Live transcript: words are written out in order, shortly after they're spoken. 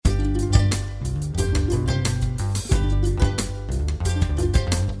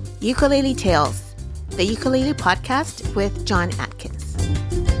Ukulele Tales, the ukulele podcast with John Atkins.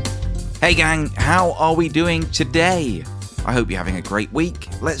 Hey gang, how are we doing today? I hope you're having a great week.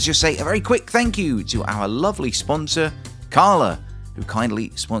 Let's just say a very quick thank you to our lovely sponsor, Carla, who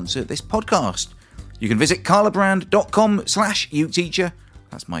kindly sponsor this podcast. You can visit carlabrand.com/uteacher.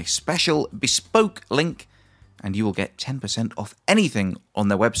 That's my special bespoke link, and you will get 10% off anything on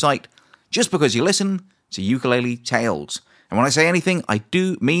their website just because you listen to Ukulele Tales. And when I say anything, I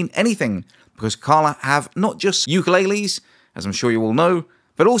do mean anything, because Carla have not just ukuleles, as I'm sure you all know,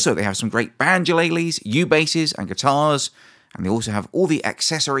 but also they have some great banjolales, U-basses and guitars, and they also have all the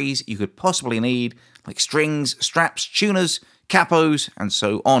accessories you could possibly need, like strings, straps, tuners, capos, and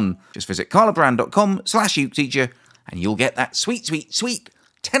so on. Just visit carlabrand.com/uteacher and you'll get that sweet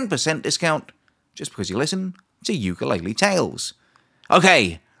 10% discount just because you listen to Ukulele Tales.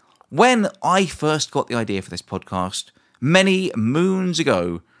 Okay, when I first got the idea for this podcast, many moons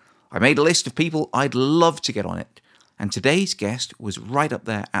ago, I made a list of people I'd love to get on it, and today's guest was right up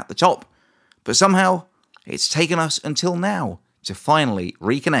there at the top. But somehow, it's taken us until now to finally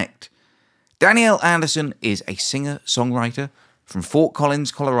reconnect. Danielle Anderson is a singer-songwriter from Fort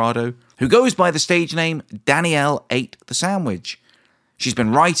Collins, Colorado, who goes by the stage name Danielle Ate The Sandwich. She's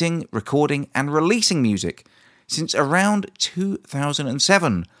been writing, recording, and releasing music since around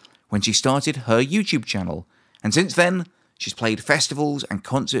 2007, when she started her YouTube channel. And since then, she's played festivals and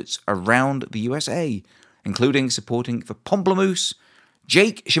concerts around the USA, including supporting the Pomplamoose,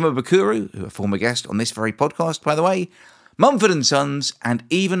 Jake Shimabukuro, who a former guest on this very podcast, by the way, Mumford & Sons, and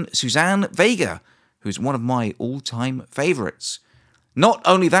even Suzanne Vega, who's one of my all-time favourites. Not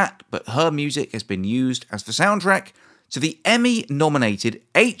only that, but her music has been used as the soundtrack to the Emmy-nominated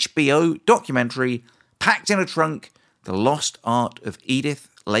HBO documentary Packed in a Trunk, The Lost Art of Edith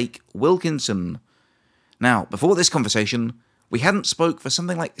Lake Wilkinson. Now, before this conversation, we hadn't spoke for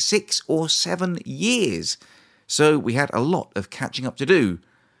something like 6 or 7 years, so we had a lot of catching up to do.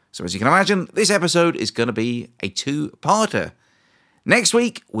 So as you can imagine, this episode is going to be a two-parter. Next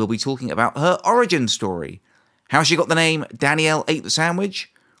week, we'll be talking about her origin story, how she got the name Danielle Ate The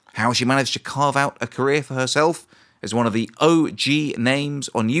Sandwich, how she managed to carve out a career for herself as one of the OG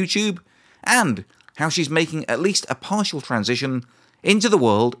names on YouTube, and how she's making at least a partial transition into the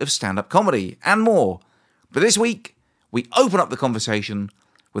world of stand-up comedy, and more. But this week, we open up the conversation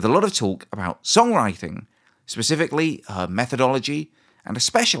with a lot of talk about songwriting, specifically her methodology, and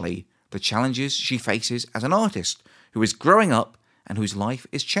especially the challenges she faces as an artist who is growing up and whose life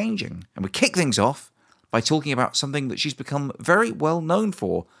is changing. And we kick things off by talking about something that she's become very well known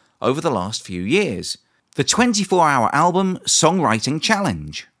for over the last few years: the 24-hour album Songwriting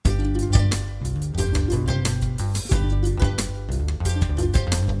Challenge.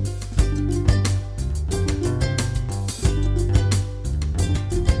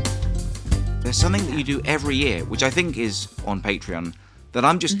 There's something that you do every year, which I think is on Patreon, that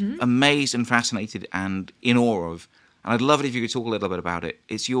I'm just amazed and fascinated and in awe of. And I'd love it if you could talk a little bit about it.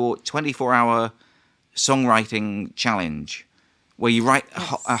 It's your 24-hour songwriting challenge, where you write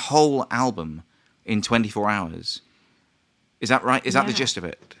a whole album in 24 hours. Is that right? Is that the gist of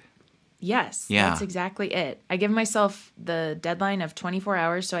it? Yes, that's exactly it. I give myself the deadline of 24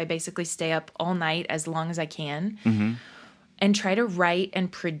 hours, so I basically stay up all night as long as I can. And try to write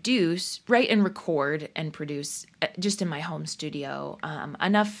and record and produce just in my home studio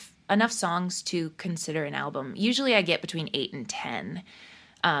enough songs to consider an album. Usually I get between 8 and 10.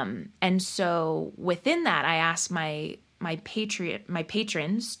 And so within that, I ask my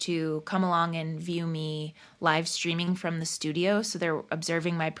patrons to come along and view me live streaming from the studio, so they're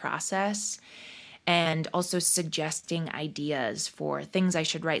observing my process and also suggesting ideas for things I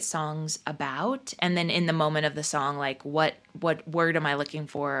should write songs about. And then in the moment of the song, like what word am I looking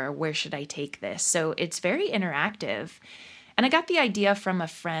for? Or where should I take this? So it's very interactive. And I got the idea from a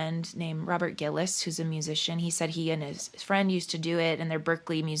friend named Robert Gillis, who's a musician. He said he and his friend used to do it in their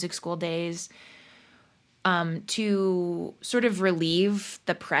Berklee music school days to sort of relieve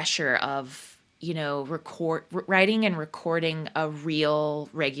the pressure of, writing and recording a real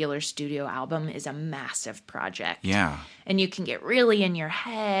regular studio album is a massive project. Yeah. And you can get really in your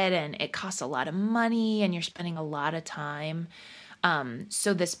head, and it costs a lot of money, and you're spending a lot of time.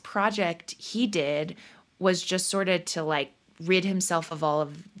 So this project he did was just sort of to rid himself of all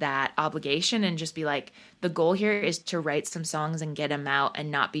of that obligation and just be like, the goal here is to write some songs and get them out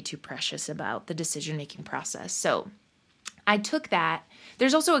and not be too precious about the decision-making process. So I took that.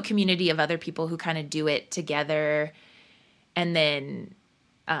 There's also a community of other people who kind of do it together and then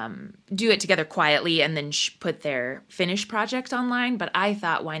do it together quietly and then put their finished project online. But I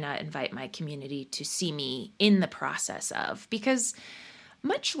thought, why not invite my community to see me in the process of, because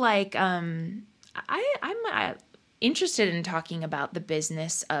Much like I'm interested in talking about the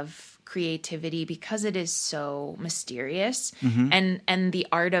business of creativity because it is so mysterious, and the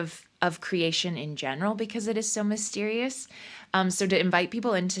art of creation in general because it is so mysterious. So to invite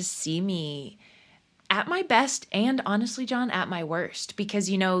people in to see me at my best and honestly, John, at my worst, because,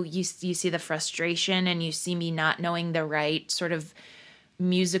 you see the frustration and you see me not knowing the right sort of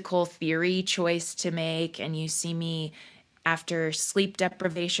musical theory choice to make. And you see me after sleep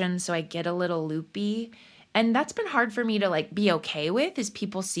deprivation. So I get a little loopy. And that's been hard for me to like be okay with, is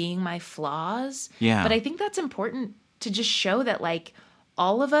people seeing my flaws. Yeah. But I think that's important to just show that like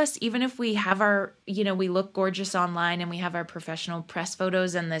all of us, even if we have our, we look gorgeous online and we have our professional press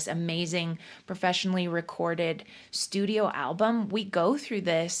photos and this amazing professionally recorded studio album, we go through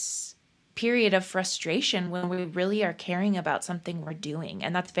this period of frustration when we really are caring about something we're doing.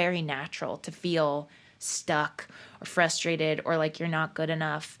 And that's very natural to feel stuck or frustrated or like you're not good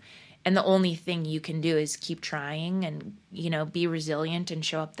enough. And the only thing you can do is keep trying and, be resilient and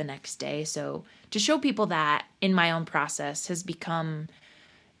show up the next day. So to show people that in my own process has become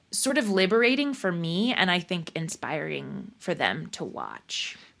sort of liberating for me, and I think inspiring for them to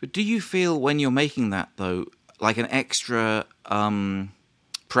watch. But do you feel when you're making that, though, like an extra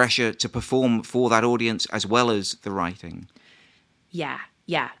pressure to perform for that audience as well as the writing? Yeah.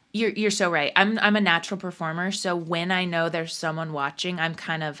 You're so right. I'm a natural performer, so when I know there's someone watching, I'm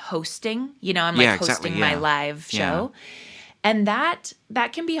kind of hosting. I'm like hosting my live show. And that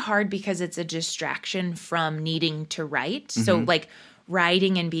can be hard because it's a distraction from needing to write. So like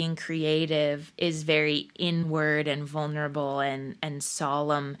writing and being creative is very inward and vulnerable and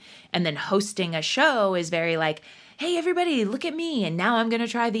solemn. And then hosting a show is very like, hey, everybody, look at me. And now I'm going to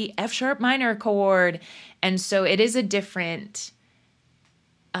try the F sharp minor chord. And so it is a different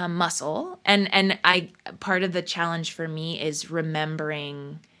muscle. And part of the challenge for me is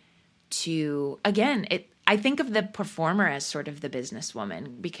remembering to, again, I think of the performer as sort of the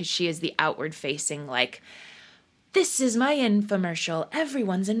businesswoman because she is the outward facing, like, this is my infomercial.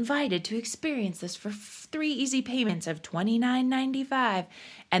 Everyone's invited to experience this for 3 easy payments of $29.95.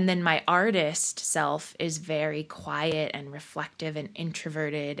 And then my artist self is very quiet and reflective and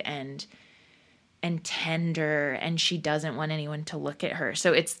introverted and tender, and she doesn't want anyone to look at her.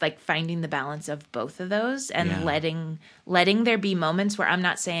 So it's like finding the balance of both of those and letting there be moments where I'm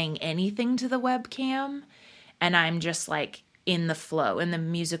not saying anything to the webcam and I'm just like in the flow, in the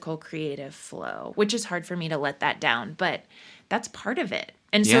musical creative flow, which is hard for me to let that down, but that's part of it.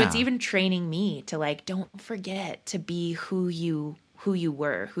 And so it's even training me to like, don't forget to be who you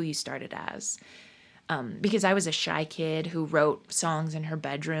were, who you started as. Because I was a shy kid who wrote songs in her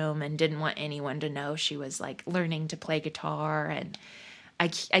bedroom and didn't want anyone to know she was like learning to play guitar. And I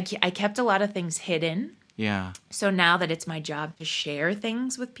kept a lot of things hidden. Yeah. So now that it's my job to share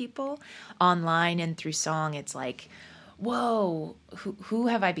things with people online and through song, it's like, whoa, who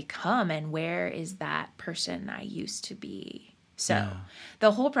have I become and where is that person I used to be? So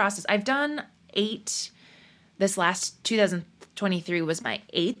the whole process, I've done 8, this last 2023 was my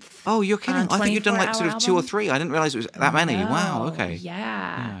 8th. Oh, you're kidding. I think you've done like sort of 2 or 3. I didn't realize it was that many. No. Wow, okay.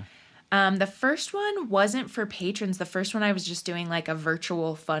 Yeah. The first one wasn't for patrons. The first one I was just doing like a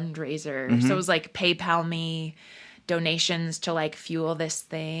virtual fundraiser. So it was like PayPal me donations to like fuel this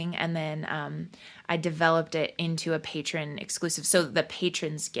thing. And then I developed it into a patron exclusive so the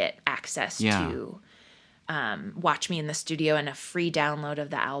patrons get access to watch me in the studio and a free download of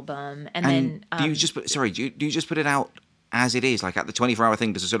the album. And then do you just put it out as it is, like at the 24-hour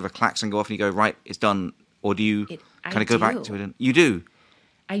thing? Does a sort of a klaxon go off and you go, right, it's done? Or do you kind of go back to it? And you do?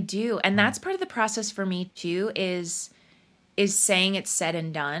 I do. And that's part of the process for me too, is saying it's said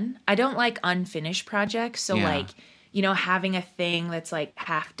and done. I don't like unfinished projects. So like, having a thing that's like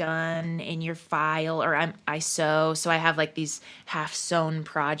half done in your file, or I sew. So I have like these half sewn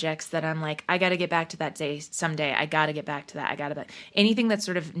projects that I'm like, I got to get back to that day someday. I got to get back to that. Anything that's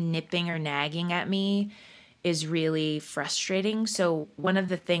sort of nipping or nagging at me is really frustrating. So one of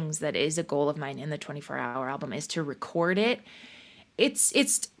the things that is a goal of mine in the 24-hour album is to record it.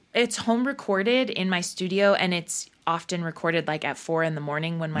 It's home recorded in my studio, and it's often recorded like at 4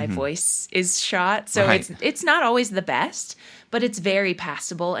 a.m. when my voice is shot. So it's not always the best, but it's very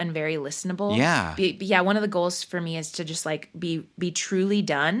passable and very listenable. Yeah. One of the goals for me is to just like be truly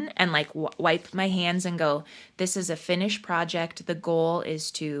done and like wipe my hands and go, this is a finished project. The goal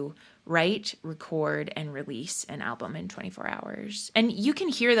is to write, record, and release an album in 24 hours. And you can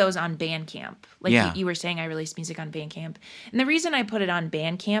hear those on Bandcamp. Like you were saying, I released music on Bandcamp. And the reason I put it on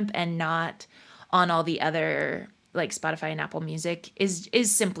Bandcamp and not on all the other like Spotify and Apple Music is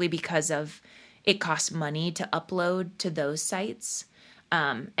simply because of it costs money to upload to those sites.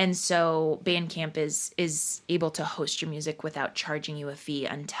 And so Bandcamp is able to host your music without charging you a fee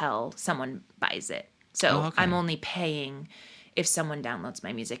until someone buys it. So I'm only paying if someone downloads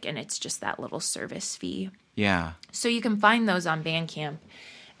my music, and it's just that little service fee. Yeah. So you can find those on Bandcamp.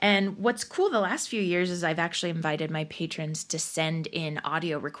 And what's cool the last few years is I've actually invited my patrons to send in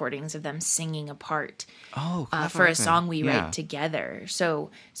audio recordings of them singing a part for a song we write together. So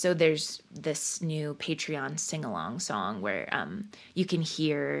there's this new Patreon sing-along song where you can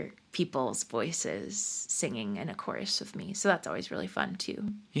hear people's voices singing in a chorus with me. So that's always really fun too.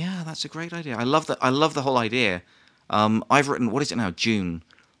 Yeah, that's a great idea. I love that. I love the whole idea. I've written, what is it now, June?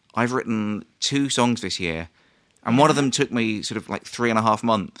 I've written 2 songs this year. And one of them took me sort of like 3.5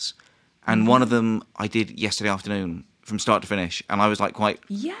 months. And one of them I did yesterday afternoon from start to finish. And I was like quite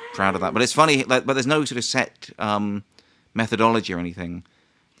proud of that. But it's funny, like, but there's no sort of set methodology or anything.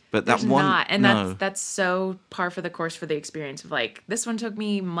 But that there's one... not. And that's so par for the course for the experience of like, this one took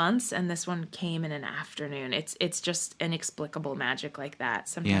me months and this one came in an afternoon. It's just inexplicable magic like that.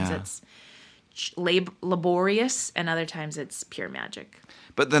 Sometimes it's laborious and other times it's pure magic.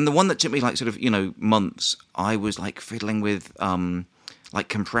 But then the one that took me like sort of, months, I was like fiddling with like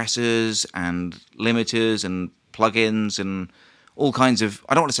compressors and limiters and plugins and all kinds of,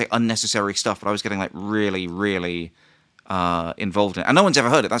 I don't want to say unnecessary stuff, but I was getting like really, really involved in it. And no one's ever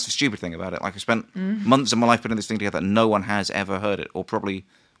heard it. That's the stupid thing about it. Like I spent months of my life putting this thing together. No one has ever heard it or probably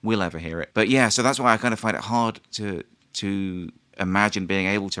will ever hear it. But yeah, so that's why I kind of find it hard to imagine being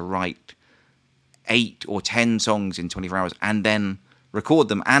able to write 8 or 10 songs in 24 hours and then record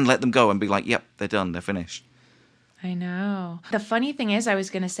them and let them go and be like, yep, they're done, they're finished. I know. The funny thing is, I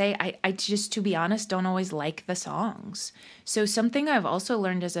was going to say, I just, to be honest, don't always like the songs. So something I've also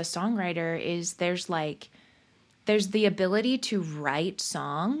learned as a songwriter is there's the ability to write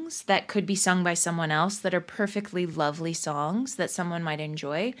songs that could be sung by someone else that are perfectly lovely songs that someone might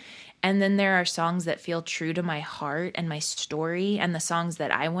enjoy. And then there are songs that feel true to my heart and my story and the songs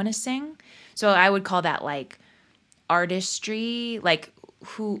that I want to sing. So I would call that like artistry, like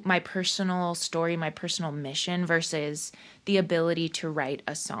my personal story, my personal mission versus the ability to write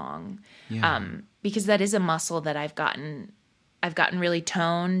a song. Yeah. Because that is a muscle that I've gotten really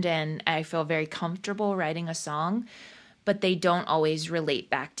toned and I feel very comfortable writing a song, but they don't always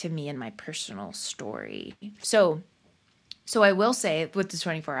relate back to me and my personal story. So I will say with the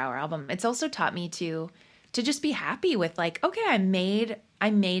 24-hour album, it's also taught me to just be happy with like, okay, I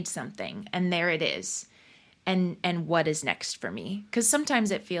made something and there it is. And what is next for me? Because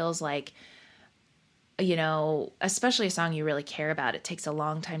sometimes it feels like, especially a song you really care about, it takes a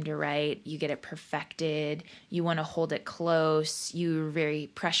long time to write. You get it perfected. You want to hold it close. You're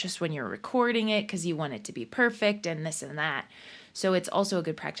very precious when you're recording it because you want it to be perfect and this and that. So it's also a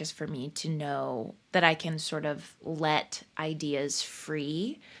good practice for me to know that I can sort of let ideas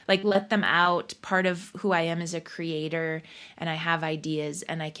free, like let them out. Part of who I am as a creator, and I have ideas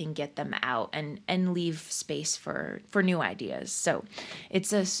and I can get them out and leave space for new ideas. So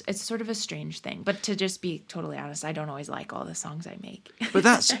it's sort of a strange thing. But to just be totally honest, I don't always like all the songs I make. But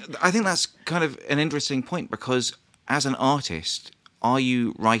I think that's kind of an interesting point, because as an artist, are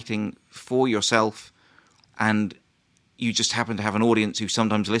you writing for yourself and you just happen to have an audience who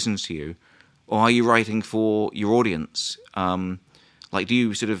sometimes listens to you, or are you writing for your audience? Like, do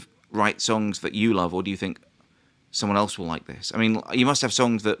you sort of write songs that you love, or do you think someone else will like this? I mean, you must have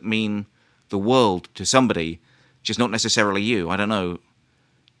songs that mean the world to somebody, just not necessarily you. I don't know.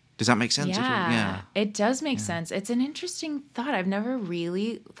 Does that make sense? Yeah, it does make sense. It's an interesting thought. I've never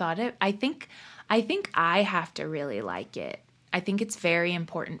really thought it. I think I have to really like it. I think it's very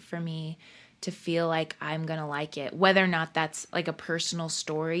important for me to feel like I'm going to like it, whether or not that's like a personal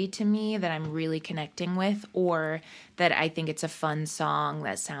story to me that I'm really connecting with, or that I think it's a fun song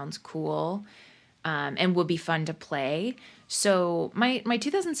that sounds cool and would be fun to play. So my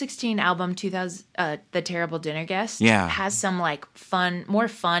 2016 album, The Terrible Dinner Guest, has some like more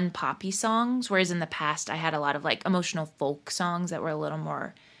fun poppy songs, whereas in the past I had a lot of like emotional folk songs that were a little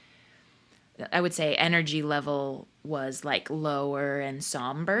more, I would say, energy level was like lower and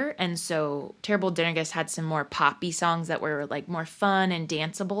somber. And so Terrible Dinner Guest had some more poppy songs that were like more fun and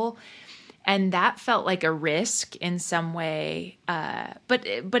danceable. And that felt like a risk in some way. But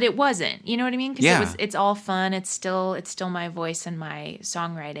it wasn't, you know what I mean? Because it's all fun. It's still my voice and my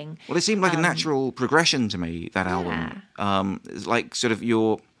songwriting. Well, it seemed like a natural progression to me, that album. It's like sort of I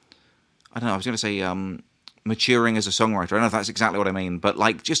don't know, I was going to say, maturing as a songwriter. I don't know if that's exactly what I mean, but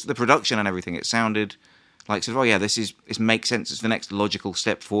like just the production and everything, it sounded like sort of, this makes sense. It's the next logical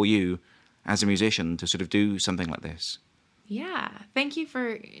step for you as a musician to sort of do something like this. Yeah. Thank you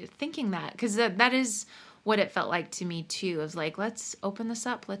for thinking that, because that is what it felt like to me too. It was like, let's open this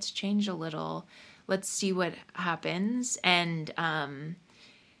up. Let's change a little. Let's see what happens. And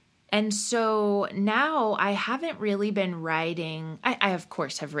so now I haven't really been writing. I of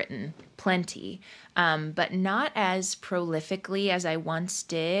course have written plenty, but not as prolifically as I once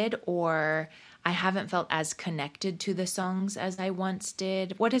did, or I haven't felt as connected to the songs as I once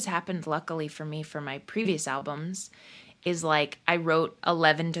did. What has happened, luckily for me, for my previous albums is like I wrote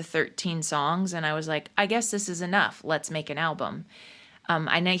 11 to 13 songs and I was like, I guess this is enough. Let's make an album.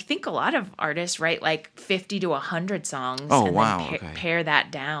 And I think a lot of artists write like 50 to 100 songs and then pare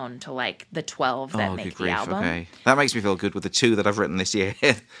that down to like the 12 that make the album. Okay. That makes me feel good with the 2 that I've written this year.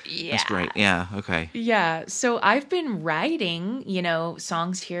 Yeah. That's great. Yeah, okay. Yeah, so I've been writing,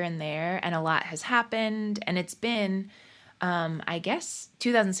 songs here and there, and a lot has happened, and it's been, I guess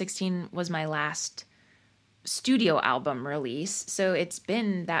 2016 was my last studio album release, so it's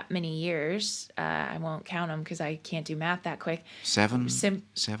been that many years. I won't count them because I can't do math that quick. 7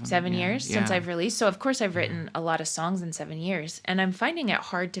 years since I've released. So of course I've written a lot of songs in 7 years, and I'm finding it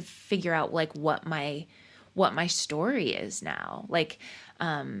hard to figure out like what my story is now. Like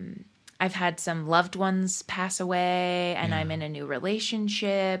I've had some loved ones pass away, and I'm in a new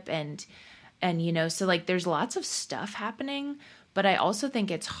relationship, and so like there's lots of stuff happening. But I also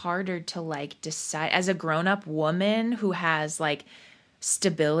think it's harder to like decide as a grown-up woman who has like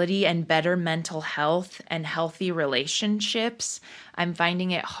stability and better mental health and healthy relationships. I'm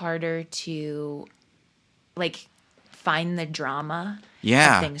finding it harder to like find the drama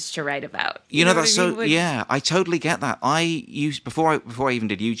of things to write about. That's so, I totally get that. I used, before I even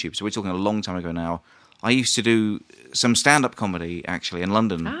did YouTube, so we're talking a long time ago now, I used to do some stand-up comedy actually in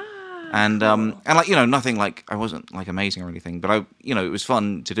London. And like, nothing like, I wasn't like amazing or anything, but it was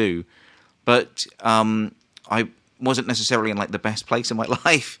fun to do. But I wasn't necessarily in like the best place in my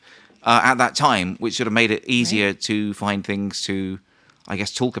life at that time, which sort of made it easier to find things to, I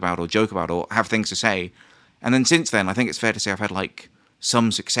guess, talk about or joke about or have things to say. And then since then, I think it's fair to say I've had like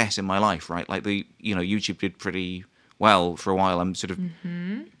some success in my life, right? Like YouTube did pretty well for a while. I'm sort of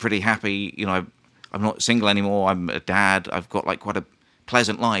pretty happy. I'm not single anymore. I'm a dad. I've got like quite a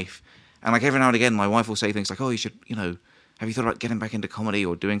pleasant life. And like every now and again, my wife will say things like, oh, you should, have you thought about getting back into comedy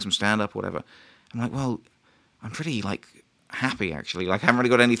or doing some stand-up or whatever? I'm like, well, I'm pretty like happy actually. Like I haven't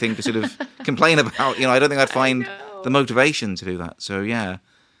really got anything to sort of complain about. I don't think I'd find the motivation to do that. So yeah.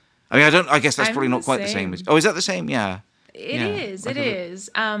 I mean, I guess that's probably not quite the same. Oh, is that the same? Yeah. It is. It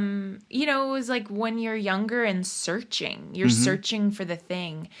was like when you're younger and searching, you're searching for the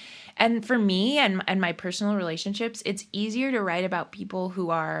thing. And for me and my personal relationships, it's easier to write about people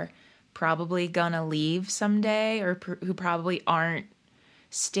who are probably gonna leave someday or who probably aren't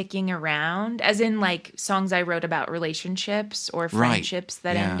sticking around, as in like songs I wrote about relationships or friendships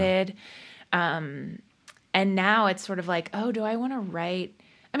that ended. And now it's sort of like, oh, do I want to write?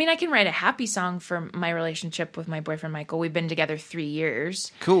 I mean, I can write a happy song for my relationship with my boyfriend, Michael. We've been together 3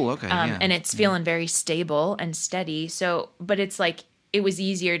 years. Cool. Okay. And it's feeling very stable and steady. So, but it's like, it was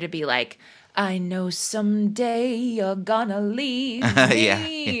easier to be like, I know someday you're gonna leave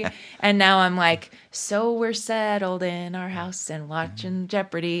me. And now I'm like, so we're settled in our house and watching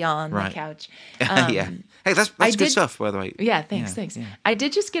Jeopardy on the couch. Hey, that's good stuff, by the way. Yeah, thanks. Yeah. I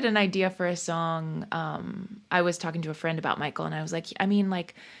did just get an idea for a song. I was talking to a friend about Michael, and I was like, I mean,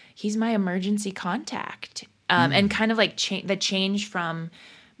 like, he's my emergency contact. And kind of like the change from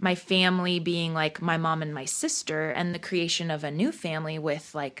my family being like my mom and my sister, and the creation of a new family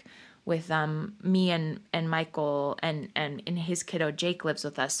with me and Michael and his kiddo Jake lives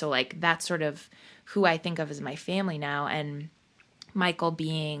with us. So like that's sort of who I think of as my family now, and Michael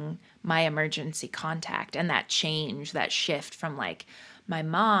being my emergency contact, and that change, that shift from like my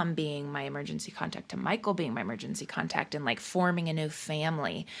mom being my emergency contact to Michael being my emergency contact, and like forming a new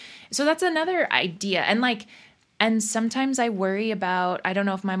family. So that's another idea. And sometimes I worry about, I don't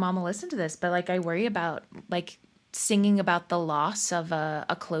know if my mom will listen to this, but like I worry about like singing about the loss of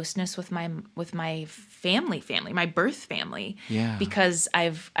a closeness with my family, my birth family, because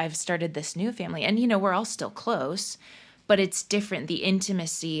I've started this new family, and we're all still close, but it's different. The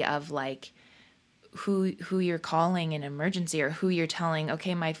intimacy of like who you're calling an emergency, or who you're telling,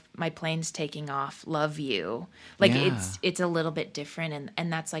 okay, my plane's taking off, love you. Like it's a little bit different,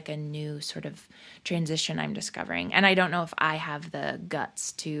 and that's like a new sort of transition I'm discovering, and I don't know if I have the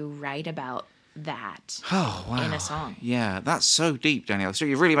guts to write about that in a song. Yeah, that's so deep, Danielle. So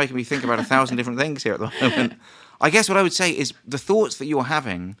you're really making me think about 1,000 different things here at the moment. I guess what I would say is the thoughts that you're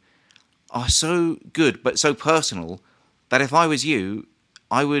having are so good but so personal that if I was you,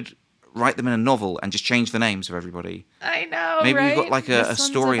 I would write them in a novel and just change the names of everybody. I know, Maybe right? you've got like a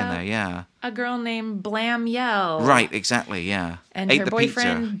story in there, yeah. A girl named Blam Yell. Right, exactly, yeah. And Ate her the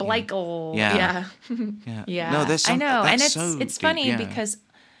boyfriend, pizza. Bleichel. Yeah. Yeah. Yeah. No, there's I know. And so it's deep, funny yeah. because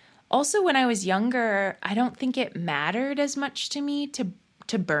also when I was younger, I don't think it mattered as much to me to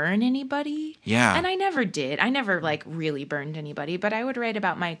burn anybody. Yeah. And I never did. I never like really burned anybody, but I would write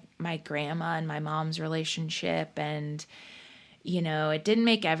about my grandma and my mom's relationship, and it didn't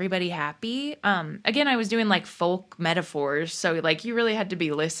make everybody happy. Again, I was doing like folk metaphors, so like you really had to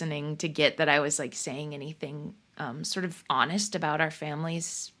be listening to get that I was like saying anything sort of honest about our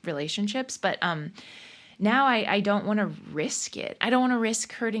family's relationships. But now I don't want to risk it. I don't want to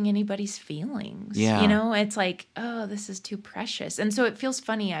risk hurting anybody's feelings. Yeah. It's like, oh, this is too precious. And so it feels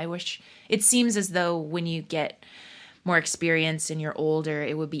funny. It seems as though when you get more experience and you're older,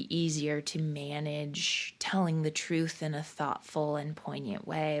 it would be easier to manage telling the truth in a thoughtful and poignant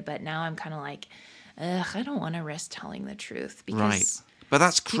way. But now I'm kind of like, I don't want to risk telling the truth because right. But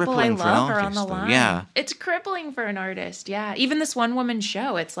that's crippling people for I an love are on artist, the though. line. Yeah. It's crippling for an artist. Yeah. Even this one woman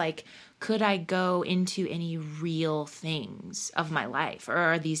show, it's like, could I go into any real things of my life, or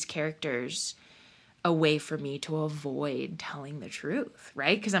are these characters a way for me to avoid telling the truth,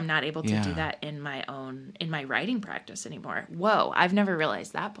 right? Because I'm not able to do that in my writing practice anymore. Whoa, I've never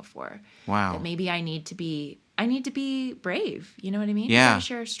realized that before. Wow. That maybe I need to be brave. You know what I mean? Yeah. I gotta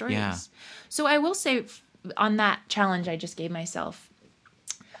share stories. Yeah. So I will say on that challenge I just gave myself,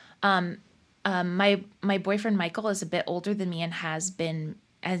 my boyfriend Michael is a bit older than me and has been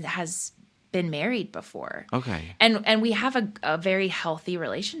married before. Okay. And we have a very healthy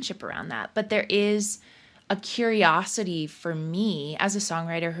relationship around that. But there is a curiosity for me as a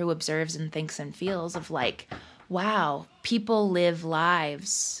songwriter who observes and thinks and feels of like, wow, people live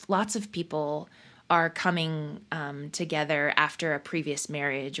lives. Lots of people are coming together after a previous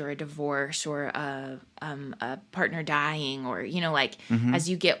marriage or a divorce or a partner dying, or as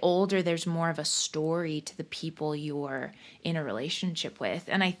you get older, there's more of a story to the people you're in a relationship with,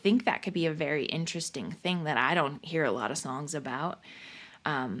 and I think that could be a very interesting thing that I don't hear a lot of songs about.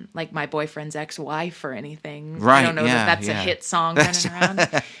 Like My Boyfriend's Ex-Wife or anything. Right? I don't know that that's a hit song running around,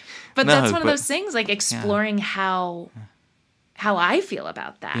 but that's one of those things, like exploring how I feel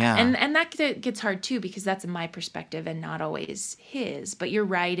about that. Yeah. And that gets hard too, because that's my perspective and not always his. But you're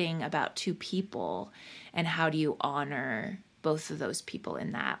writing about two people, and how do you honor both of those people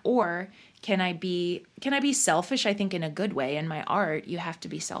in that? Or can I be selfish? I think in a good way. In my art, you have to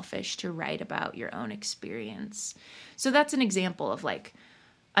be selfish to write about your own experience. So that's an example of like,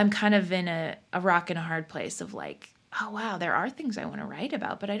 I'm kind of in a rock and a hard place of like, oh, wow, there are things I want to write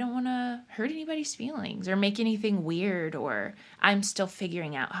about, but I don't want to hurt anybody's feelings or make anything weird, or I'm still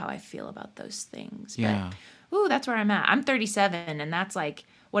figuring out how I feel about those things. Yeah. But, that's where I'm at. I'm 37, and that's like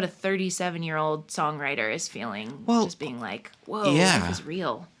what a 37-year-old songwriter is feeling. Well, just being like, whoa, life is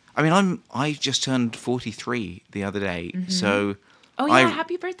real. I mean, I just turned 43 the other day, so... Oh, yeah,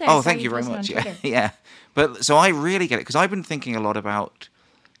 happy birthday. Oh, thank you very much. Yeah. But so I really get it, because I've been thinking a lot about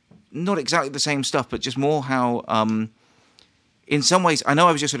not exactly the same stuff, but just more how, in some ways, I know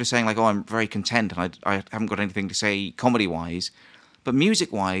I was just sort of saying like, oh, I'm very content and I haven't got anything to say comedy-wise, but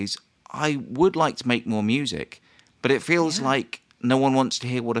music-wise, I would like to make more music, but it feels like no one wants to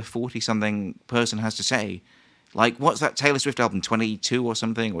hear what a 40-something person has to say. Like, what's that Taylor Swift album, 22 or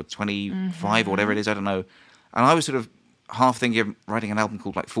something, or 25 or whatever it is, I don't know. And I was sort of half thinking of writing an album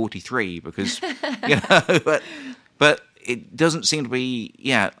called like 43 because, but it doesn't seem to be,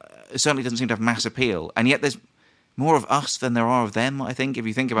 it certainly doesn't seem to have mass appeal. And yet there's more of us than there are of them, I think, if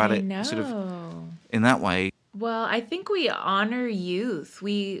you think about it sort of in that way. Well, I think we honor youth.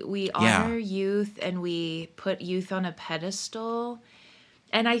 We honor youth, and we put youth on a pedestal.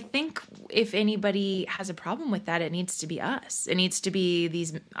 And I think if anybody has a problem with that, it needs to be us. It needs to be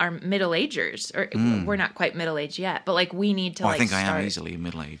our middle-agers. Or we're not quite middle-aged yet, but like we need to I think I am easily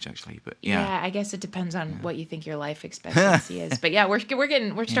middle-aged, actually. But yeah, I guess it depends on what you think your life expectancy is. But yeah, we're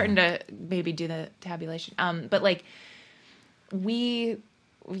starting to maybe do the tabulation. But like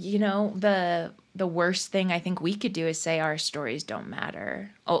the worst thing I think we could do is say our stories don't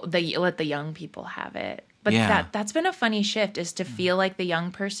matter. Let the young people have it. But that's been a funny shift, is to feel like the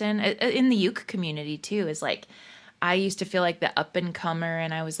young person in the uke community too, is like, I used to feel like the up and comer,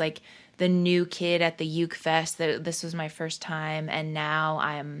 and I was like the new kid at the uke fest. This was my first time. And now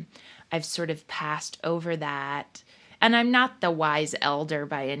I've sort of passed over that. And I'm not the wise elder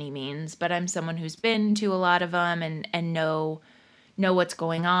by any means, but I'm someone who's been to a lot of them and know what's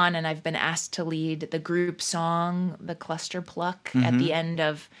going on. And I've been asked to lead the group song, the Cluster Pluck, at the end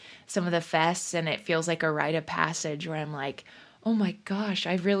of some of the fests, and it feels like a rite of passage where I'm like, oh my gosh,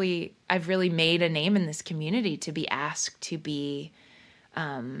 I've really made a name in this community to be asked to be,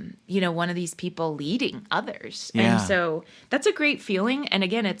 one of these people leading others. Yeah. And so that's a great feeling. And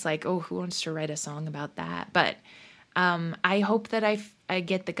again, it's like, oh, who wants to write a song about that? But I hope that I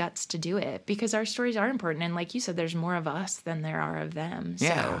get the guts to do it, because our stories are important. And like you said, there's more of us than there are of them.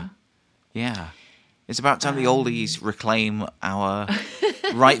 Yeah. So. Yeah. It's about time the oldies reclaim our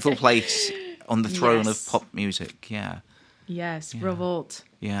rightful place on the throne of pop music. Yeah. Yes. Yeah. Revolt.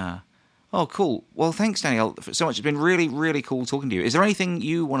 Yeah. Oh, cool. Well, thanks, Danielle, so much. It's been really, really cool talking to you. Is there anything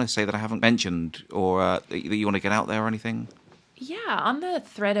you want to say that I haven't mentioned, or that you want to get out there or anything? Yeah, on the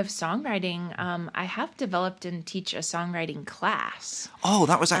thread of songwriting, I have developed and teach a songwriting class. Oh,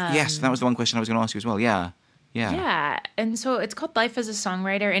 that was yes, that was the one question I was going to ask you as well. Yeah. Yeah, and so it's called Life as a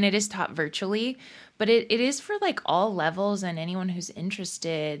Songwriter, and it is taught virtually, but it is for like all levels and anyone who's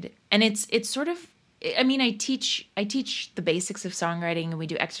interested. And it's sort of, I mean, I teach the basics of songwriting, and we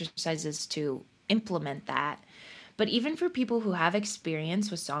do exercises to implement that. But even for people who have experience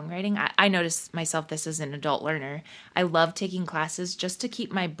with songwriting, I notice myself this as an adult learner. I love taking classes just to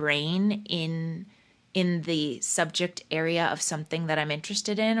keep my brain in the subject area of something that I'm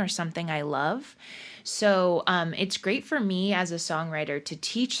interested in or something I love. So it's great for me as a songwriter to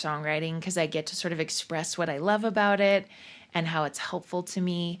teach songwriting, because I get to sort of express what I love about it and how it's helpful to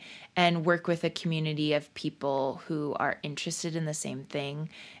me, and work with a community of people who are interested in the same thing.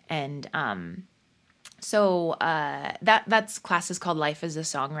 And so that's class is called Life as a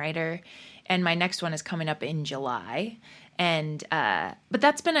Songwriter, and my next one is coming up in July. And but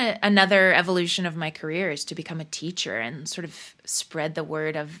that's been another evolution of my career, is to become a teacher and sort of spread the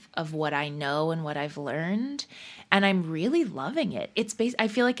word of what I know and what I've learned. And I'm really loving it. I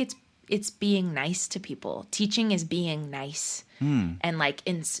feel like it's being nice to people. Teaching is being nice and like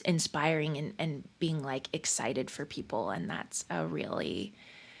inspiring and being like excited for people. And that's a really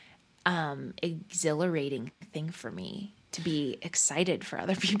exhilarating thing for me, to be excited for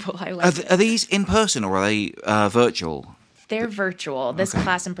other people. I like it. Are these in person or are they virtual? They're virtual. This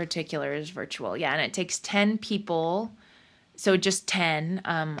class in particular is virtual. Yeah, and it takes 10 people, so just 10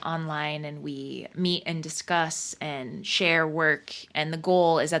 online, and we meet and discuss and share work. And the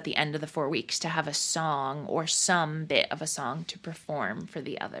goal is at the end of the 4 weeks to have a song or some bit of a song to perform for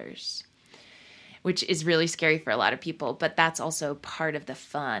the others, which is really scary for a lot of people. But that's also part of the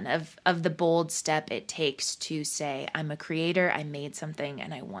fun of the bold step it takes to say, I'm a creator, I made something,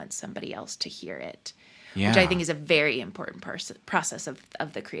 and I want somebody else to hear it. Yeah. Which I think is a very important process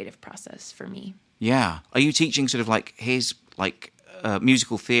of the creative process for me. Yeah. Are you teaching sort of like, here's like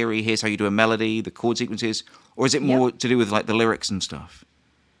musical theory, here's how you do a melody, the chord sequences, or is it more to do with like the lyrics and stuff?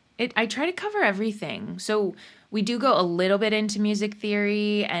 I try to cover everything. So we do go a little bit into music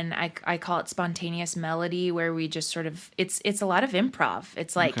theory, and I call it spontaneous melody, where we just sort of, it's a lot of improv.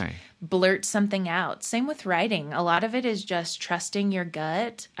 It's like blurt something out. Same with writing. A lot of it is just trusting your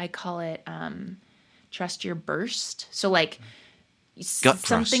gut. I call it trust your burst. So like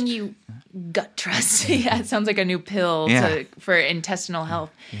something gut trust. Yeah, it sounds like a new pill for intestinal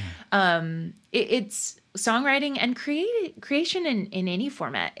health. Yeah. It's songwriting and creation in any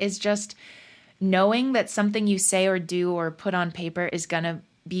format is just knowing that something you say or do or put on paper is going to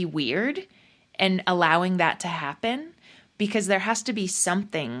be weird, and allowing that to happen, because there has to be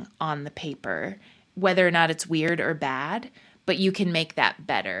something on the paper, whether or not it's weird or bad, but you can make that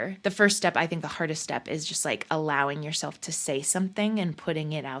better. The first step, I think the hardest step, is just like allowing yourself to say something and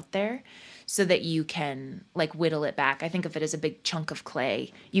putting it out there so that you can like whittle it back. I think of it as a big chunk of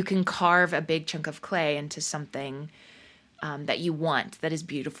clay. You can carve a big chunk of clay into something that you want, that is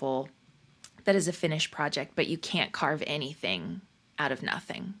beautiful, that is a finished project, but you can't carve anything out of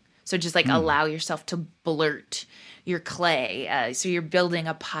nothing. So just like allow yourself to blurt your clay. So you're building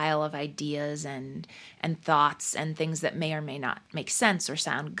a pile of ideas and thoughts and things that may or may not make sense or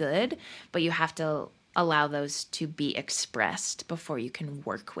sound good, but you have to allow those to be expressed before you can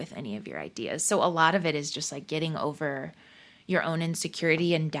work with any of your ideas. So a lot of it is just like getting over your own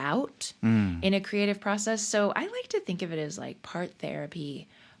insecurity and doubt in a creative process. So I like to think of it as like part therapy,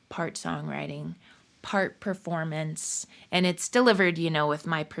 part songwriting, part performance, and it's delivered, with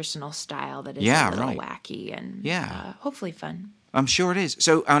my personal style that is a little wacky and hopefully fun. I'm sure it is.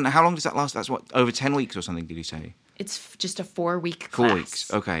 So, and how long does that last? That's what, over 10 weeks or something, did you say? It's just a 4-week class. 4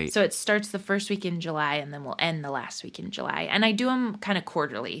 weeks, okay. So it starts the first week in July, and then we'll end the last week in July. And I do them kind of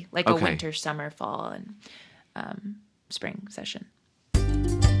quarterly, like a winter, summer, fall, and spring session.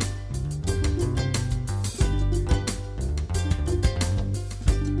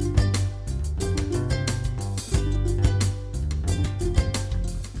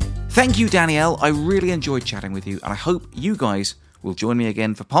 Thank you, Danielle. I really enjoyed chatting with you, and I hope you guys will join me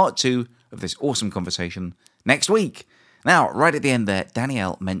again for part 2 of this awesome conversation next week. Now, right at the end there,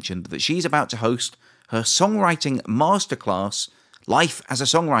 Danielle mentioned that she's about to host her songwriting masterclass, Life as a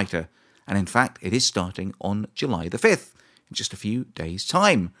Songwriter, and in fact, it is starting on July the 5th, in just a few days'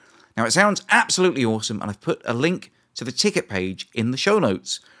 time. Now, it sounds absolutely awesome, and I've put a link to the ticket page in the show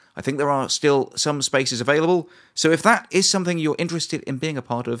notes. I think there are still some spaces available, so if that is something you're interested in being a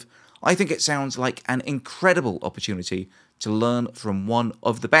part of, I think it sounds like an incredible opportunity to learn from one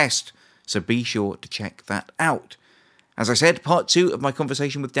of the best, so be sure to check that out. As I said, part 2 of my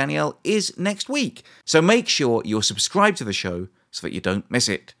conversation with Danielle is next week, so make sure you're subscribed to the show so that you don't miss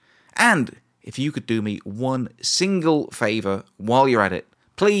it. And if you could do me one single favour while you're at it,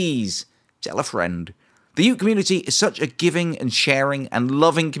 please tell a friend. The uke community is such a giving and sharing and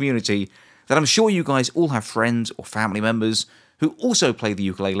loving community that I'm sure you guys all have friends or family members who also play the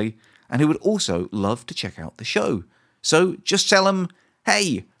ukulele and who would also love to check out the show. So just tell them,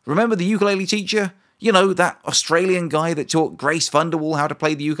 hey, remember the ukulele teacher? You know, that Australian guy that taught Grace Thunderwall how to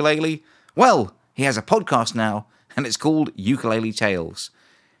play the ukulele? Well, he has a podcast now, and it's called Ukulele Tales.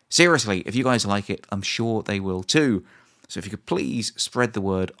 Seriously, if you guys like it, I'm sure they will too. So if you could please spread the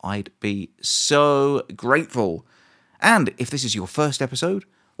word, I'd be so grateful. And if this is your first episode,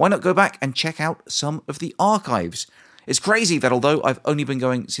 why not go back and check out some of the archives? It's crazy that although I've only been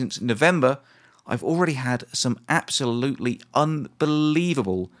going since November, I've already had some absolutely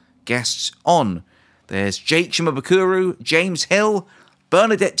unbelievable guests on. There's Jake Shimabukuro, James Hill,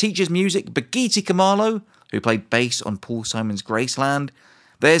 Bernadette Teaches Music, Bagiti Kamalo, who played bass on Paul Simon's Graceland.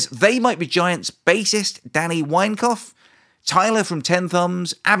 There's They Might Be Giants bassist Danny Weinkoff, Tyler from 10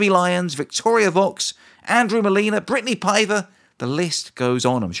 Thumbs, Abby Lyons, Victoria Vox, Andrew Molina, Brittany Piver. The list goes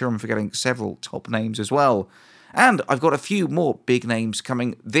on. I'm sure I'm forgetting several top names as well. And I've got a few more big names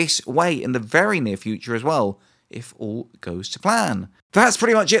coming this way in the very near future as well, if all goes to plan. That's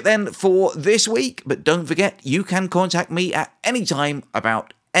pretty much it then for this week, but don't forget you can contact me at any time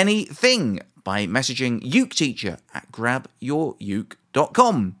about anything by messaging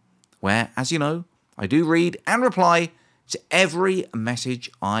uketeacher@grabyouruke.com, where, as you know, I do read and reply to every message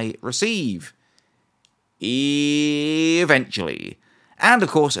I receive. Eventually. And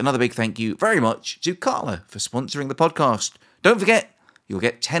of course, another big thank you very much to Carla for sponsoring the podcast. Don't forget, you'll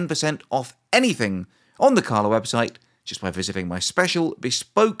get 10% off anything on the Carla website just by visiting my special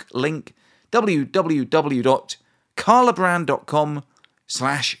bespoke link,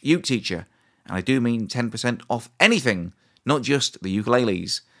 www.carlabrand.com/uketeacher. And I do mean 10% off anything, not just the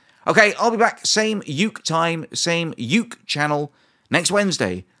ukuleles. Okay, I'll be back same uke time, same uke channel next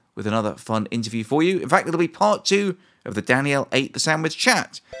Wednesday with another fun interview for you. In fact, it'll be part 2 of the Danielle Ate The Sandwich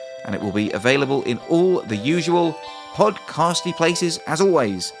chat, and it will be available in all the usual podcasty places as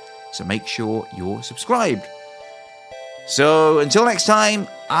always, so make sure you're subscribed. So until next time,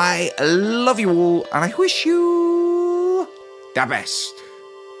 I love you all, and I wish you the best.